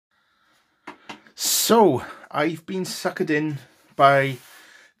So, I've been suckered in by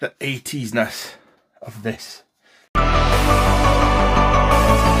the 80s-ness of this. Now,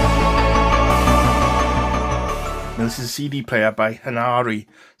 this is a CD player by Hinari,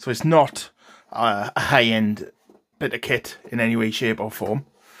 so it's not a high-end bit of kit in any way, shape or form,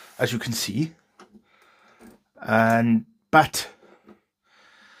 as you can see. But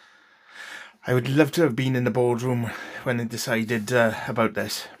I would love to have been in the boardroom when they decided about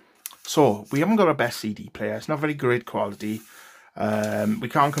this. So, we haven't got our best CD player. It's not very great quality. We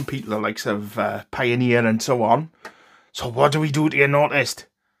can't compete with the likes of Pioneer and so on. So what do we do to get noticed?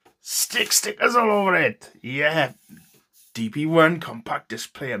 Stick stickers all over it. Yeah. DP1 compact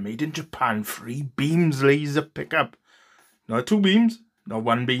disc player made in Japan. 3 beams laser pickup. Not 2 beams. Not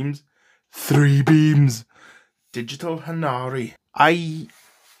 1 beams. 3 beams. Digital Hinari. I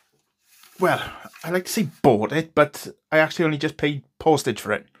like to say bought it, but I actually only just paid postage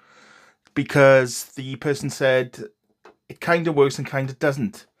for it. Because the person said it kind of works and kind of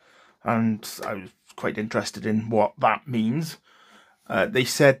doesn't. And I was quite interested in what that means. They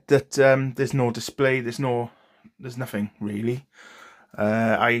said that there's no display, there's nothing really.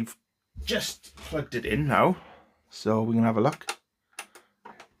 I've just plugged it in now, so we can have a look.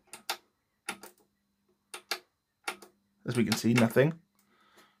 As we can see, nothing.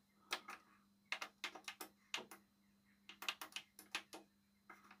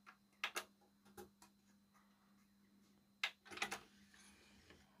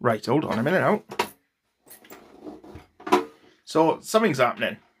 Right, hold on a minute now. So, something's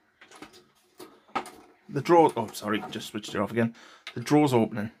happening. The drawer... Oh, sorry, just switched it off again. The drawer's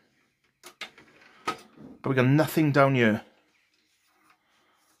opening. But we got nothing down here.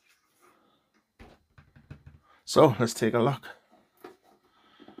 So, let's take a look.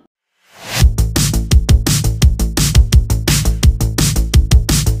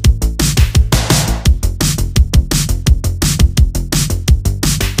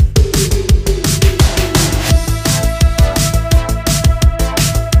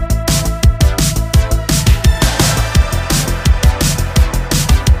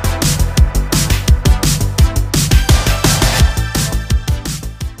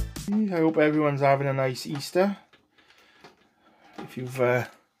 I hope everyone's having a nice Easter. If you've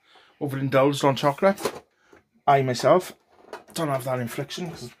overindulged on chocolate. I myself don't have that infliction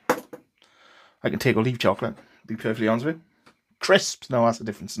because I can take or leave chocolate, to be perfectly honest with you. Crisps, no, that's a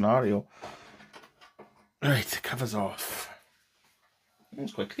different scenario. Right, covers off.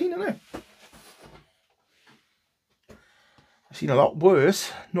 It's quite clean, isn't it? I've seen a lot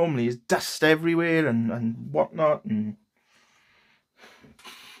worse. Normally there's dust everywhere and whatnot, and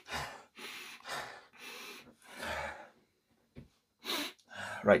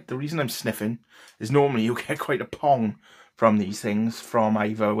right, the reason I'm sniffing is normally you get quite a pong from these things, from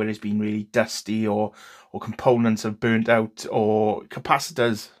either where it's been really dusty or components have burnt out or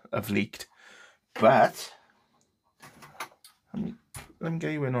capacitors have leaked. But let me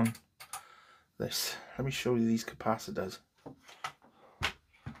get you in on this. Let me show you these capacitors.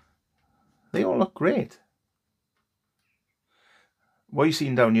 They all look great. What you're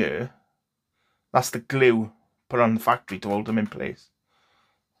seeing down here, that's the glue put on the factory to hold them in place.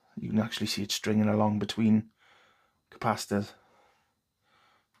 You can actually see it stringing along between capacitors.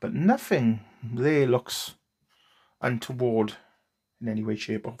 But nothing there looks untoward in any way,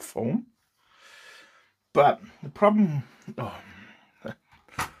 shape or form. But the problem...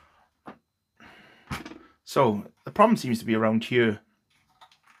 So, the problem seems to be around here.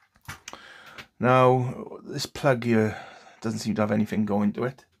 Now, this plug here doesn't seem to have anything going to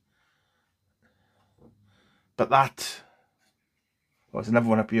it. But that... Well, there's another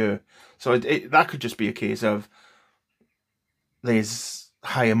one up here. So that could just be a case of there's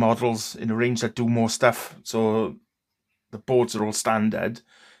higher models in the range that do more stuff. So the boards are all standard.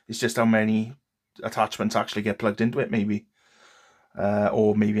 It's just how many attachments actually get plugged into it, maybe.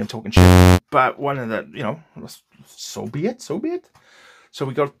 Or maybe I'm talking shit. But one of the, you know, so be it, so be it. So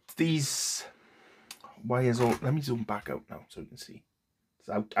we got these wires all... Let me zoom back out now so you can see. It's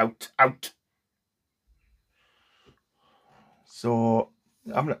out. So,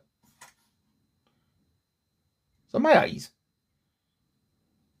 I'm gonna... So my eyes.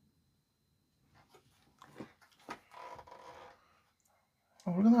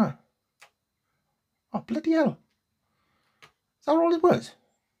 Oh, look at that. Oh, bloody hell. Is that all it was?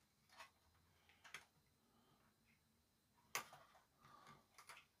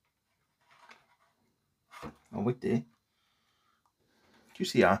 Oh, wait there. Do you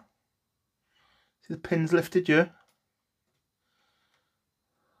see that? See the pins lifted here?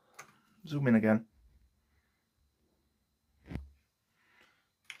 Zoom in again.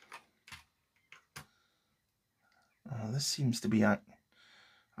 this seems to be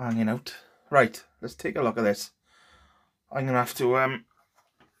hanging out. Right, let's take a look at this. I'm going to have to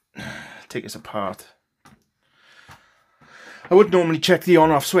take this apart. I would normally check the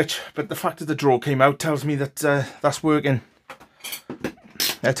on-off switch, but the fact that the drawer came out tells me that that's working.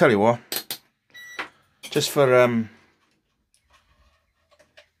 I tell you what, just for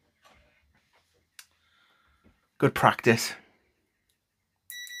good practice,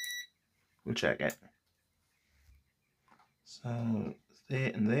 we'll check it. So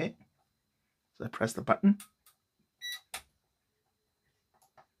there and there. So I press the button.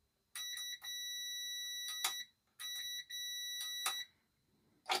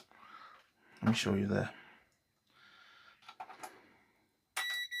 Let me show you there.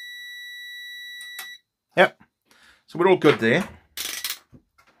 Yep. So we're all good there.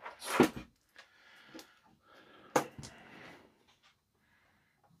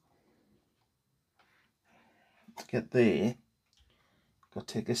 To get there, got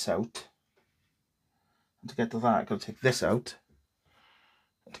to take this out. And to get to that, I've got to take this out.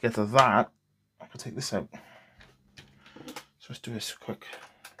 And to get to that, I've got to take this out. So let's do this quick.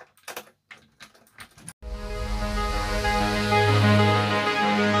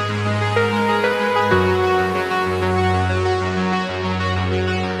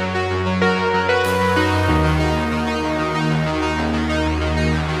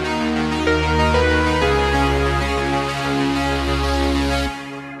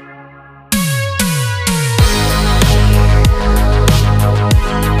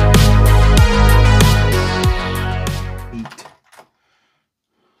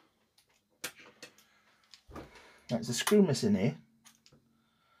 There's a screw missing here,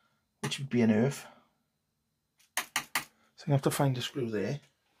 which would be an earth. So I'm going to have to find a screw there.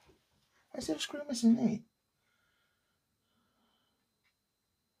 Why is there a screw missing there? It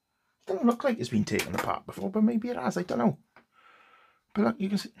doesn't look like it's been taken apart before, but maybe it has, I don't know. But look, you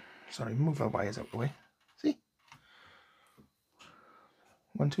can see, sorry, move our wires out the way. See?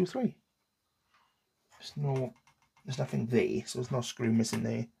 1, 2, 3. There's nothing there, so there's no screw missing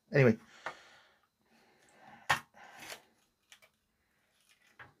there. Anyway.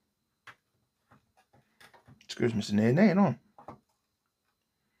 Screws missing there, you know.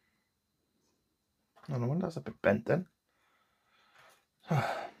 Oh, no wonder that's a bit bent then.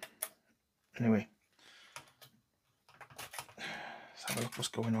 Anyway. Let's have a look what's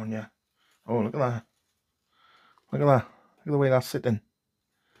going on here. Oh, look at that. Look at that. Look at the way that's sitting.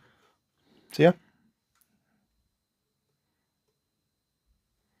 See ya?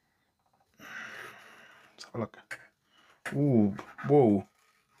 Let's have a look. Ooh, whoa.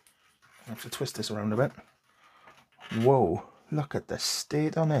 I have to twist this around a bit. Whoa, look at the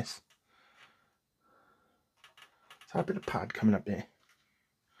state on this. There's a bit of pad coming up there.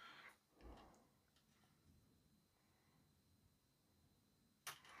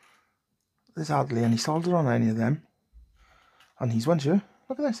 There's hardly any solder on any of them. On these ones here.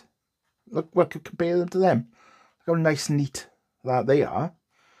 Look at this. Look, we could compare them to them. Look how nice and neat that they are.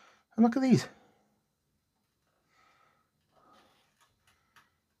 And look at these.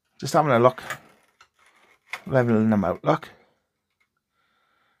 Just having a look. Leveling them out, look.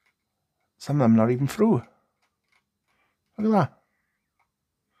 Some of them not even through. Look at that.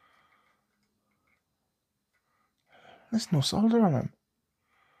 There's no solder on them.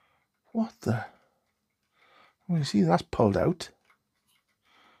 What the? Well, you see that's pulled out.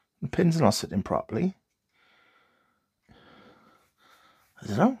 The pins are not sitting properly. I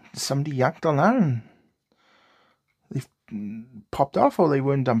don't know. Somebody yanked on that and they've popped off, or they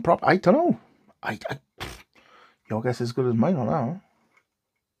weren't done proper. I don't know. Your guess is as good as mine on that.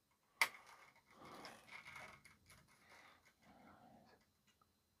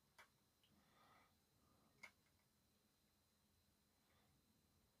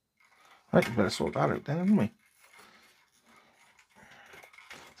 Right, we better sort that out then, haven't we? So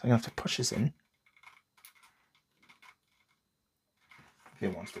I'm going to have to push this in. If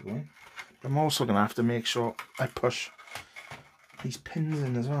it wants to go in. But I'm also going to have to make sure I push these pins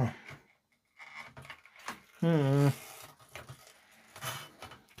in as well. Get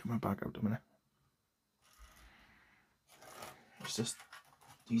my bag out a minute. It's just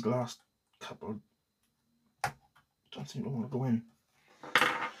these last couple don't seem to want to go in.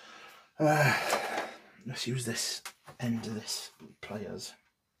 Let's use this end of this pliers.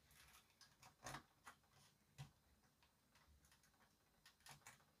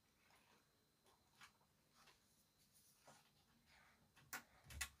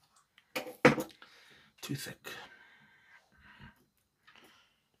 Too thick.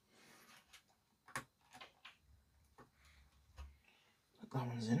 That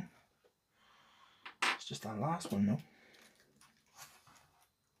one's in. It's just that last one though.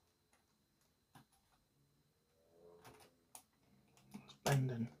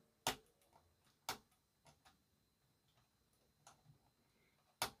 bending.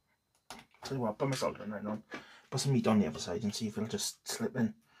 Tell you what, put my soldering iron on. Put some meat on the other side and see if it'll just slip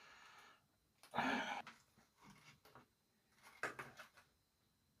in.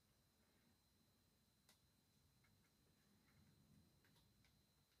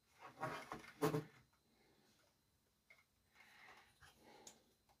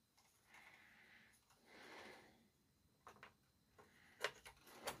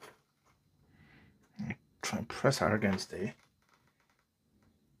 Try and press her against there.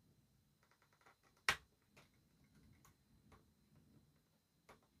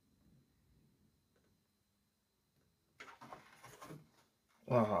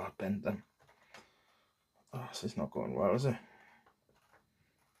 Oh, I bent them. Oh, this is not going well, is it?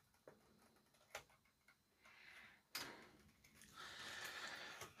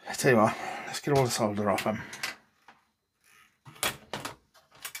 I tell you what, let's get all the solder off them.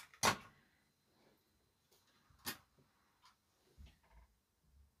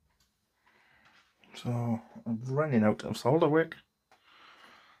 So I'm running out of solder wick.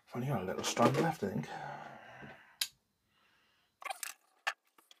 I've only got a little strand left, I think.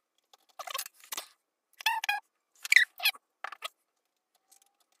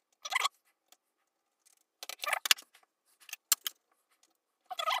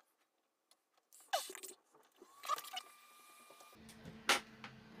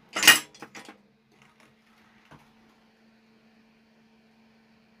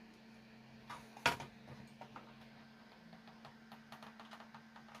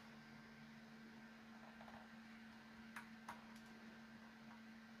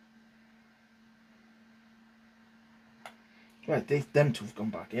 Right, them two have gone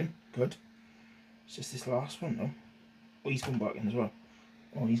back in. Good. It's just this last one though. Oh, he's gone back in as well.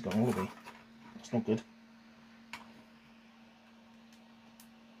 Oh, he's gone all the way. That's not good.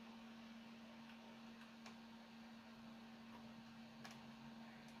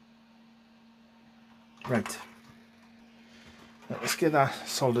 Right. Let's get that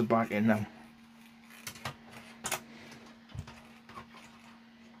soldered back in now.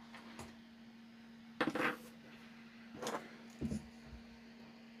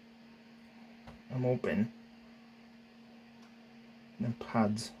 I'm hoping. And then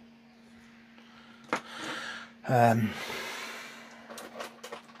pads.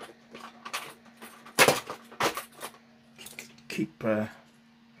 Keep their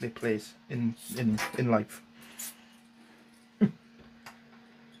place in life.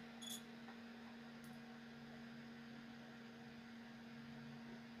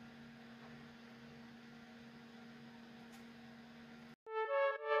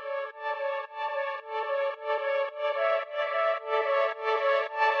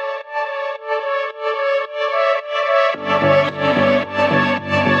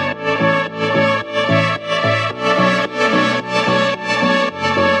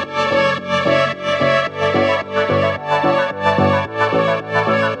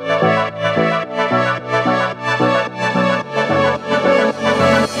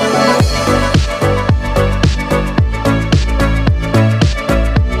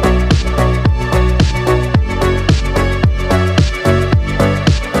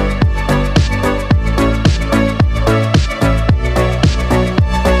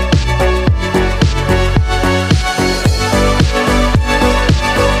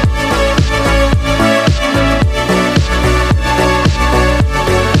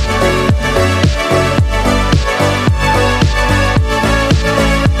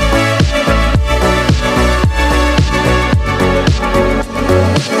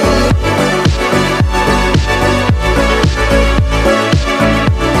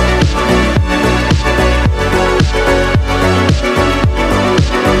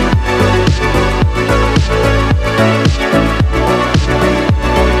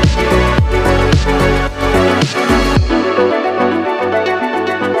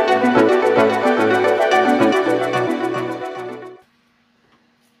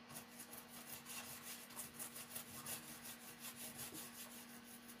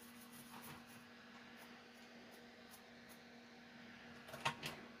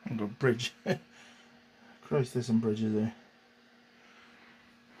 I've got a bridge. Christ, there's some bridges there.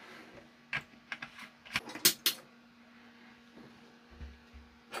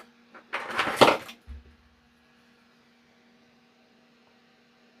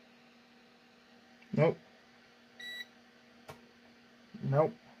 Nope.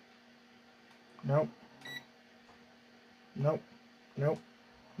 Nope. Nope. Nope. Nope.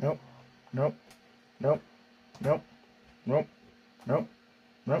 Nope. Nope. Nope. Nope. Nope. Nope.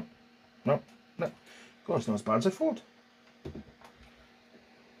 Nope. Nope. Nope. Of course, not as bad as I thought.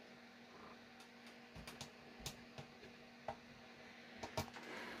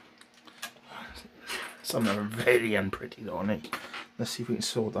 Some of them are very unpretty though, aren't they? Let's see if we can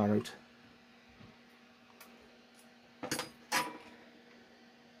sort that out.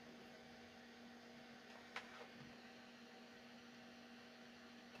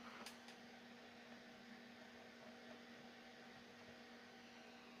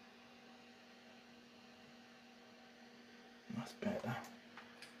 That's better.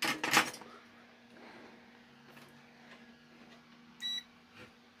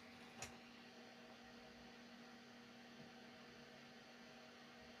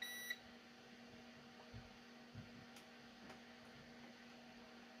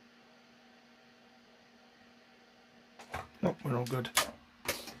 Nope, we're all good.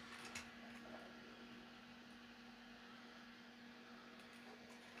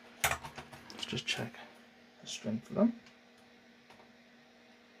 Let's just check the strength of them.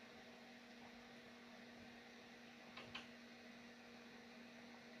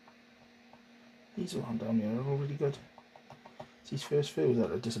 These one down here are all really good. These first few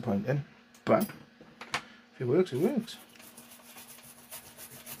that are disappointing, but if it works, it works.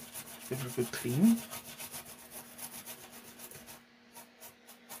 Give it a good clean.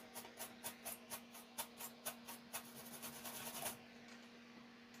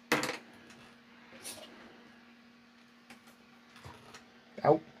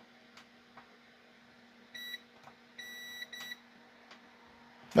 Out.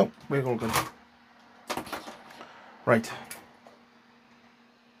 Nope, we're all good. Right.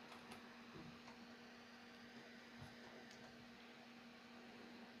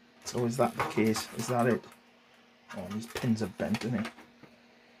 So is that the case? Is that it? Oh, these pins are bent, isn't it? Try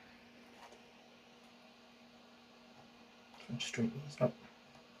and straighten these up.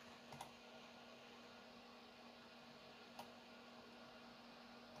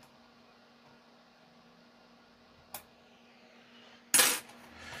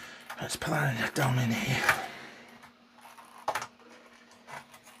 Let's put that down in here.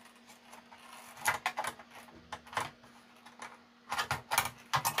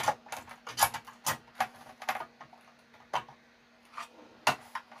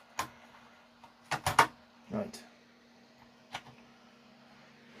 Right.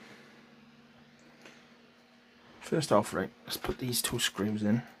 First off, right, let's put these two screws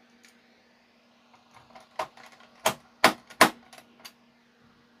in.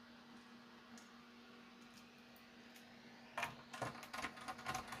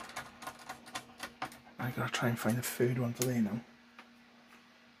 I gotta try and find the third one for there now.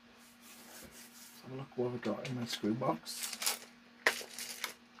 Let's have a look what I've got in my screw box.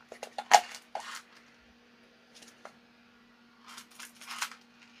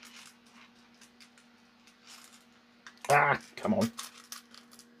 Ah, come on.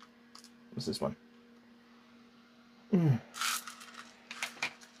 What's this one?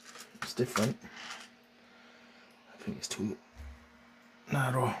 It's different. I think it's too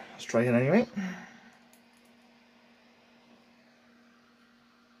narrow. Let's try it anyway.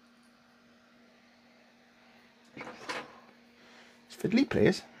 It's fiddly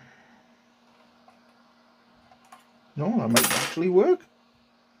place. No, that might actually work.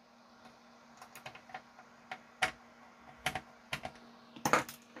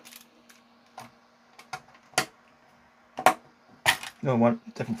 No one,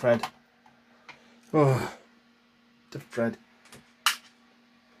 different thread. Oh, different thread.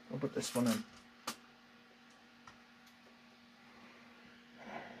 I'll put this one in.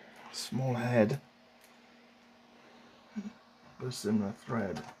 Small head, but a similar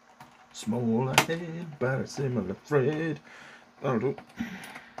thread. Small head, but a similar thread. That'll do.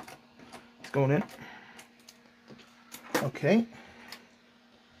 It's going in. Okay.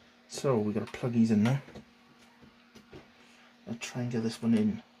 So we got to plug these in now. I'll try and get this one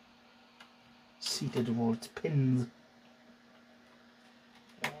in, seated towards pins.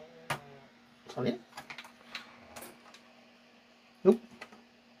 Sorry. Nope.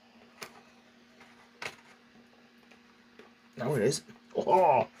 Now it is.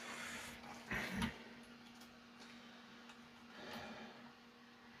 Oh.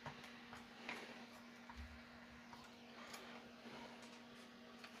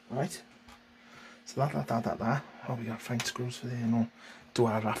 Right. So that. Oh, we gotta find screws for there. No, do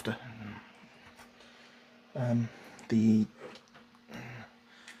that after. The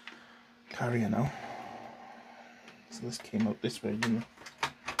carrier now. So this came out this way, didn't it?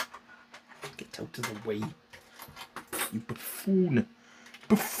 Get out of the way, you buffoon!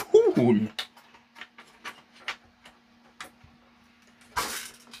 Buffoon! Oh,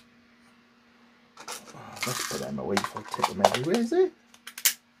 let's put them away before I take them everywhere, is it?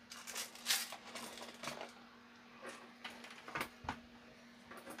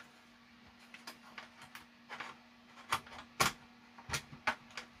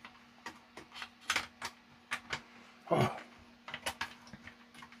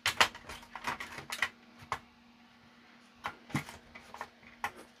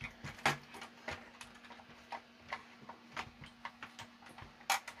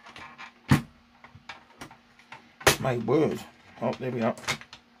 My word. Oh, there we are.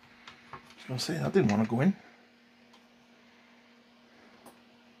 I was going to say, that didn't want to go in.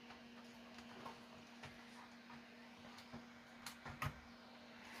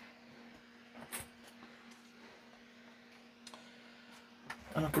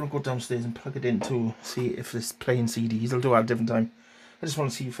 I'm not going to go downstairs and plug it in to see if this playing CDs. I'll do it at a different time. I just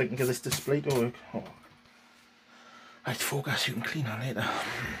want to see if I can get this display to work. Oh. Right, focus, you can clean that later.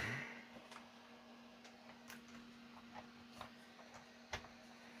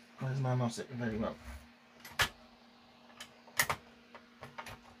 Where's my not sitting very well?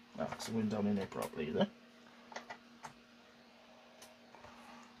 That's the wind down in there properly there.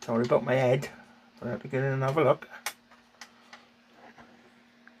 Sorry about my head, but I have to get in and have a look.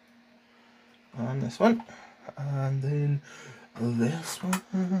 And this one, and then this one.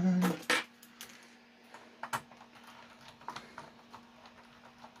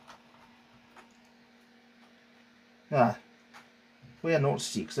 Ah, we had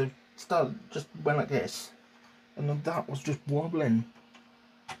noticed it because I started just went like this, and then that was just wobbling.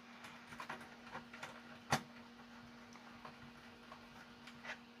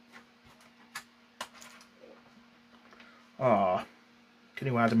 Ah, can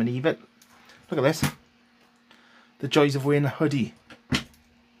you Adam and Eve it? Look at this. The joys of wearing a hoodie.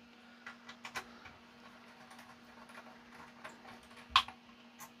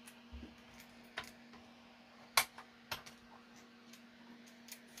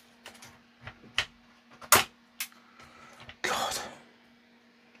 God.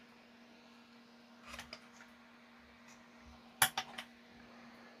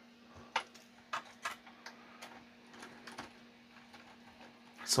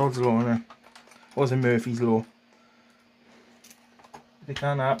 Sod's law, innit? Or was it Murphy's law? If it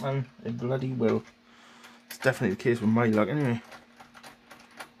can't happen, it bloody will. It's definitely the case with my luck anyway.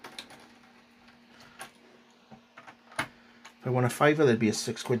 If I won a fiver, there'd be a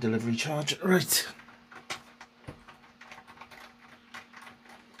 £6 delivery charge. Right.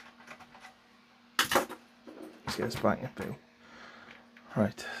 Let's get this back up here.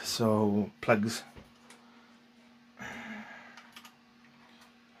 Right, so plugs.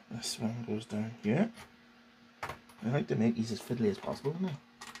 This one goes down here. I like to make these as fiddly as possible, don't I?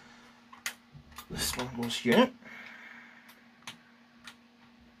 This one goes here.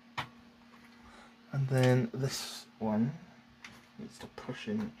 And then this one needs to push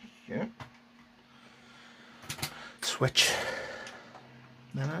in here. Switch.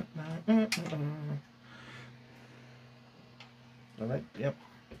 Alright, yep.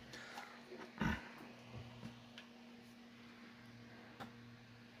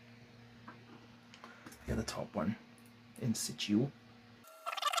 Get the top one in situ.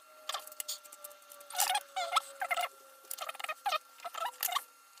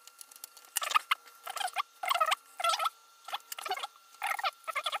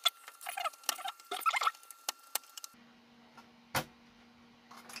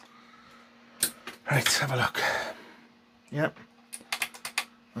 Right, let's have a look. Yep.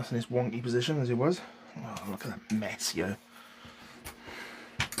 That's in its wonky position as it was. Oh, look at that mess here.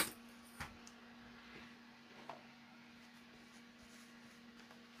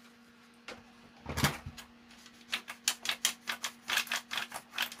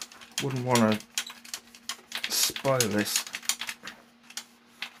 Wouldn't want to spoil this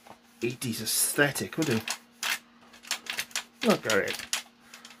 80s aesthetic, would you? Look at it.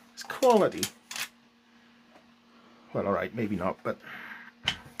 It's quality. Well, alright, maybe not, but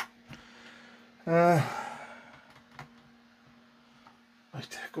right,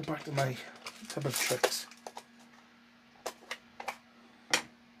 go back to my tub of tricks. I've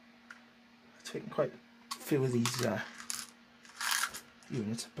taken quite a few of these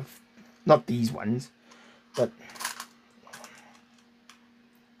units, not these ones, but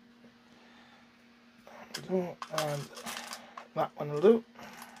and that one will do.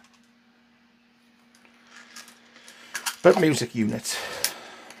 But music units.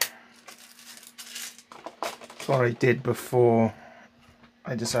 That's what I did before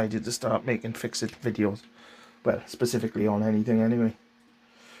I decided to start making fix-it videos. Well, specifically on anything anyway.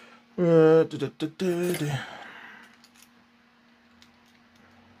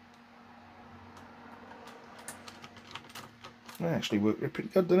 They actually work pretty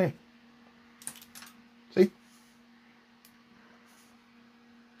good, don't they? See?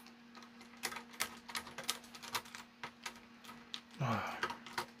 I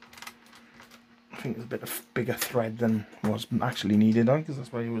think there's a bit of bigger thread than was actually needed on, because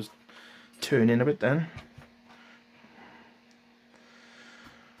that's why it was turning a bit then.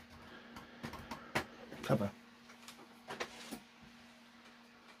 Cover.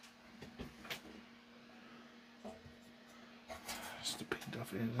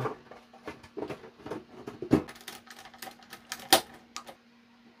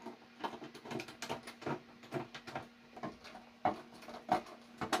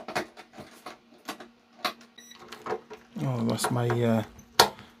 Oh, that's my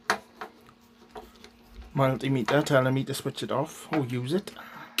multimeter telling me to switch it off or use it.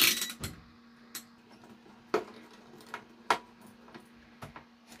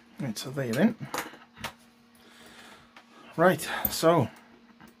 Right, so there then. Right, so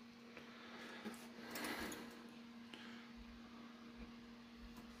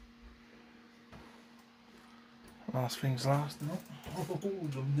last things last, no? Oh,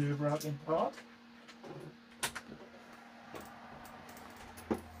 the nerve-wracking part.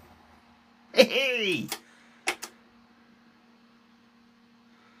 Hey!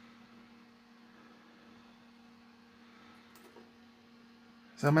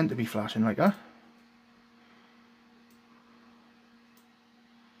 Is that meant to be flashing like that?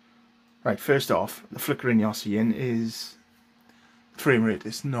 Right, first off, the flickering you're seeing is frame rate.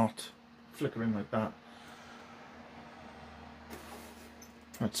 It's not flickering like that.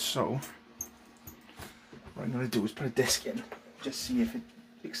 Right, so what I'm going to do is put a disc in, just see if it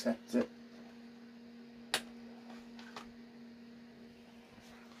accepts it.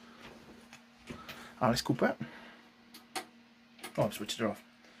 Alice Cooper. Oh, I've switched it off.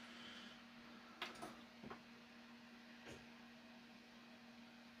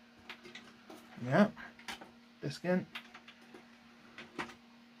 Yeah, disc in.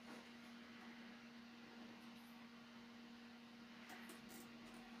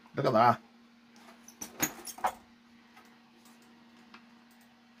 Look at that.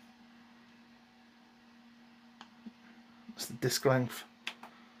 That's the disc length.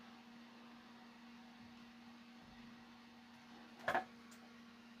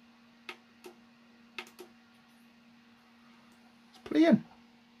 It's playing.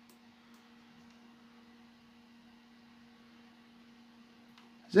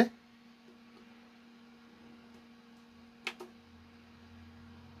 Is it?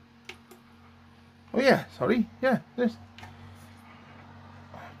 Oh yeah, sorry. Yeah, this.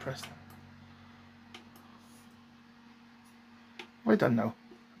 Oh, I pressed. What have I done now?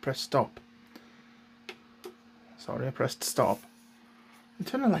 I pressed stop. Sorry, I pressed stop. And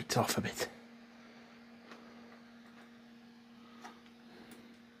turn the lights off a bit.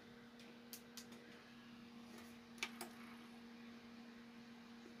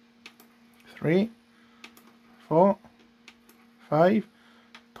 Three, 4, 5,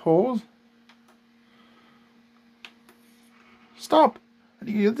 pause. Stop!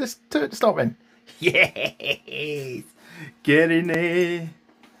 You just stopping. Yes! Get in there!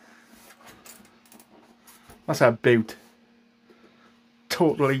 That's a boot.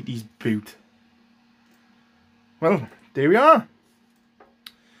 Total 80s boot. Well, there we are.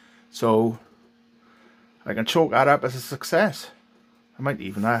 So, I can chalk that up as a success. I might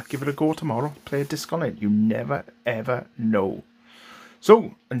even give it a go tomorrow. Play a disc on it. You never ever know.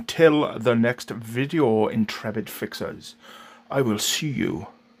 So, until the next video, Intrepid Fixers, I will see you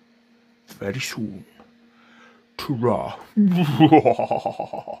very soon. Ta-ra.